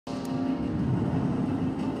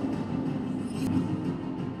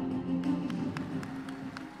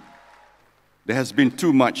There has been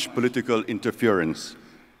too much political interference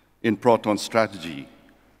in Proton's strategy,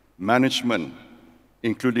 management,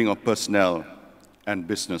 including of personnel and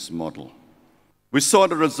business model. We saw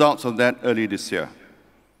the results of that early this year.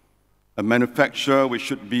 A manufacturer which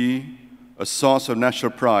should be a source of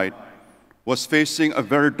national pride was facing a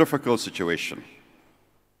very difficult situation.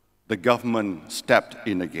 The government stepped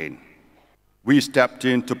in again. We stepped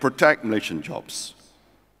in to protect Malaysian jobs,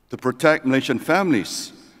 to protect Malaysian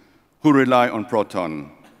families who rely on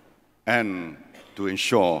Proton, and to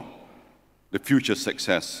ensure the future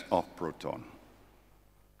success of Proton.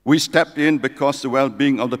 We stepped in because the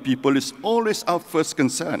well-being of the people is always our first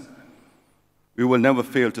concern. We will never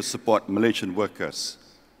fail to support Malaysian workers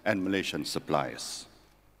and Malaysian suppliers.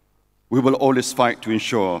 We will always fight to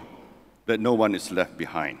ensure that no one is left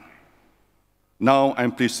behind. Now,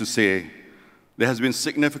 I'm pleased to say there has been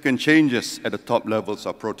significant changes at the top levels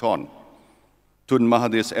of Proton. Tun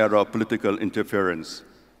Mahathir's era of political interference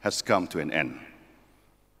has come to an end.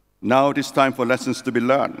 Now it is time for lessons to be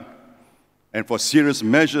learned and for serious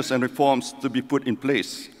measures and reforms to be put in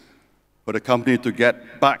place for the company to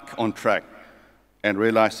get back on track and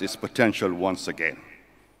realize its potential once again.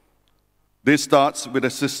 This starts with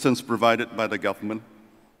assistance provided by the government,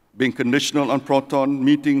 being conditional on Proton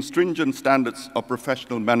meeting stringent standards of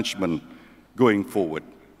professional management going forward,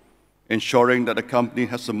 ensuring that the company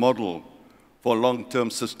has a model for long-term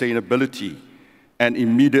sustainability and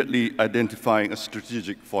immediately identifying a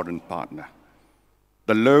strategic foreign partner.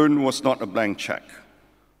 The loan was not a blank check.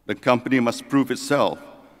 The company must prove itself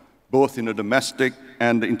both in the domestic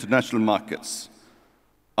and the international markets.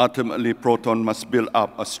 Ultimately, Proton must build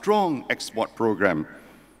up a strong export program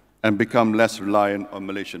and become less reliant on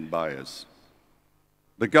Malaysian buyers.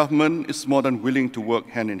 The government is more than willing to work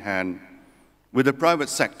hand in hand with the private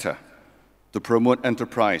sector to promote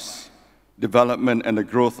enterprise, development, and the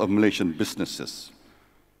growth of Malaysian businesses.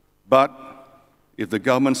 But if the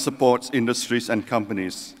government supports industries and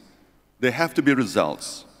companies, there have to be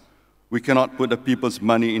results. We cannot put the people's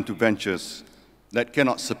money into ventures that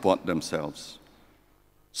cannot support themselves.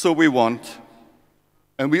 So we want,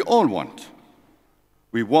 and we all want,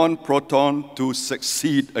 we want Proton to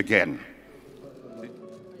succeed again.